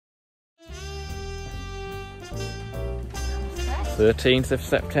13th of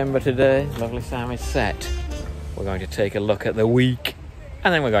September today. Lovely Sam is set. We're going to take a look at the week,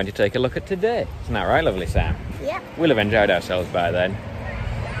 and then we're going to take a look at today. Isn't that right, Lovely Sam? Yep. We'll have enjoyed ourselves by then.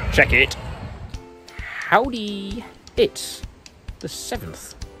 Check it. Howdy. It's the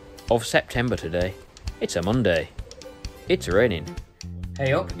 7th of September today. It's a Monday. It's raining.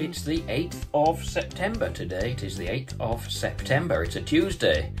 Hey up, it's the 8th of September today. It is the 8th of September. It's a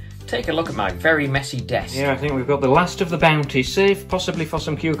Tuesday. Take a look at my very messy desk. Yeah, I think we've got the last of the bounty, save possibly for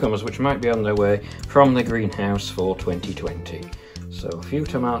some cucumbers, which might be on their way from the greenhouse for 2020. So a few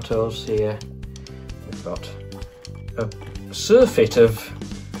tomatoes here. We've got a surfeit of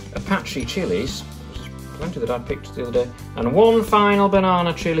Apache chilies, plenty that I picked the other day, and one final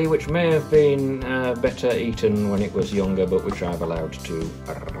banana chili, which may have been better eaten when it was younger, but which I've allowed to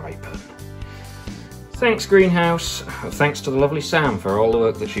ripen. Thanks, greenhouse. Thanks to the lovely Sam for all the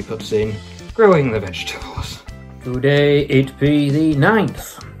work that she puts in growing the vegetables. Today it be the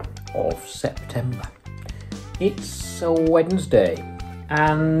 9th of September. It's a Wednesday,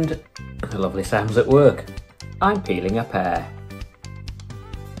 and the lovely Sam's at work. I'm peeling a pear.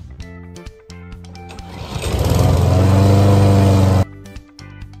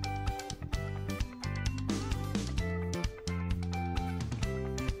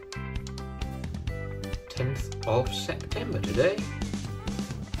 Of September today.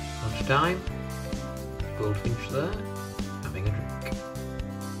 Lunchtime. Goldfinch there, having a drink.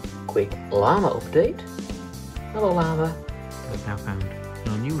 Quick llama update. Hello, llama. We've now found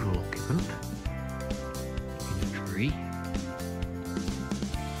an unusual occupant in a tree.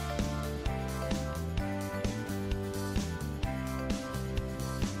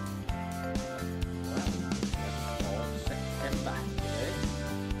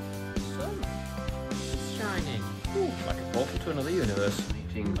 Ooh, like a portal to another universe.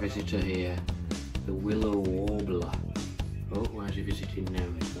 Meeting visitor here, the Willow Warbler. Oh, why is he visiting now?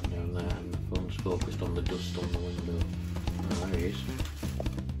 He's gone down there and the phone's focused on the dust on the window. Oh, there he is.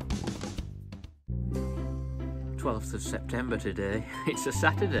 12th of September today. It's a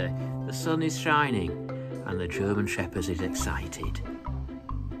Saturday. The sun is shining and the German Shepherd is excited.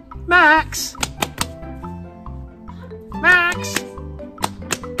 Max! Max!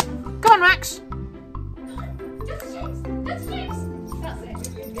 Come on, Max!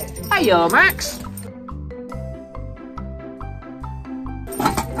 Hiya, Max!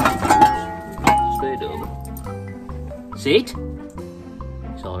 Stay down. Sit.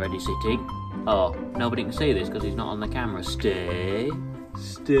 He's already sitting. Oh, nobody can see this because he's not on the camera. Stay.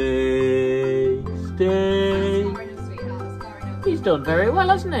 Stay. Stay. He's done very well,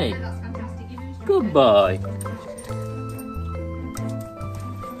 hasn't he? Good boy.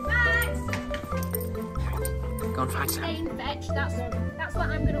 Go and find some. Fetch. That's what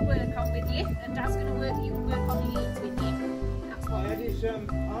I'm going to work on with you, and Dad's going to work on the eats with you. That's what. I did some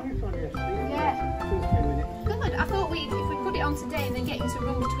honey on yesterday. Yeah. Good. I thought if we put it on today and then get him to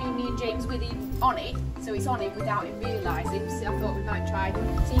run between me and James with him on it, so it's on him without him realising. So I thought we might try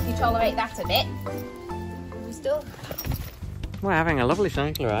see if you tolerate that a bit. We still. We're having a lovely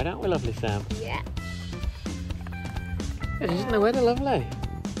cycle ride, aren't we, lovely Sam? Yeah. Isn't the weather lovely?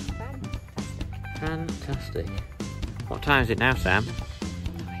 Fantastic. What time is it now, Sam?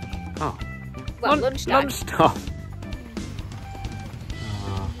 Oh. Well, lunchtime. Lunchtime.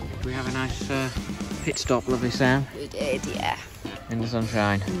 Oh, did we have a nice pit stop, lovely Sam? We did, yeah. In the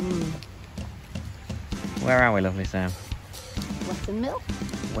sunshine. Where are we, lovely Sam? Wetton Mill.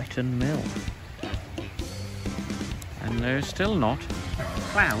 Wetton Mill. And there's still not a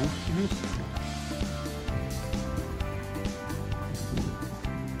cloud in the sky.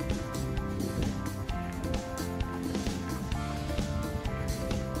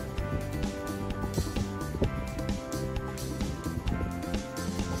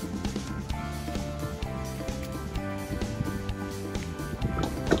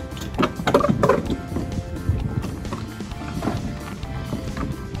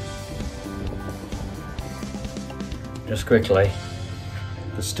 Just quickly,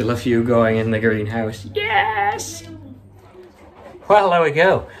 there's still a few going in the greenhouse. Yes! Well, there we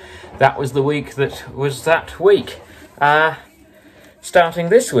go. That was the week that was that week. Starting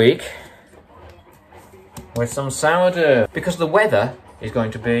this week with some sourdough, because the weather is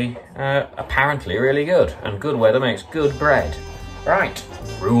going to be apparently really good, and good weather makes good bread. Right,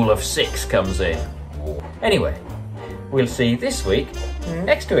 rule of 6 comes in. Anyway, we'll see this week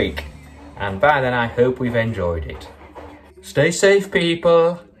next week, and by then I hope we've enjoyed it. Stay safe,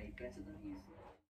 people.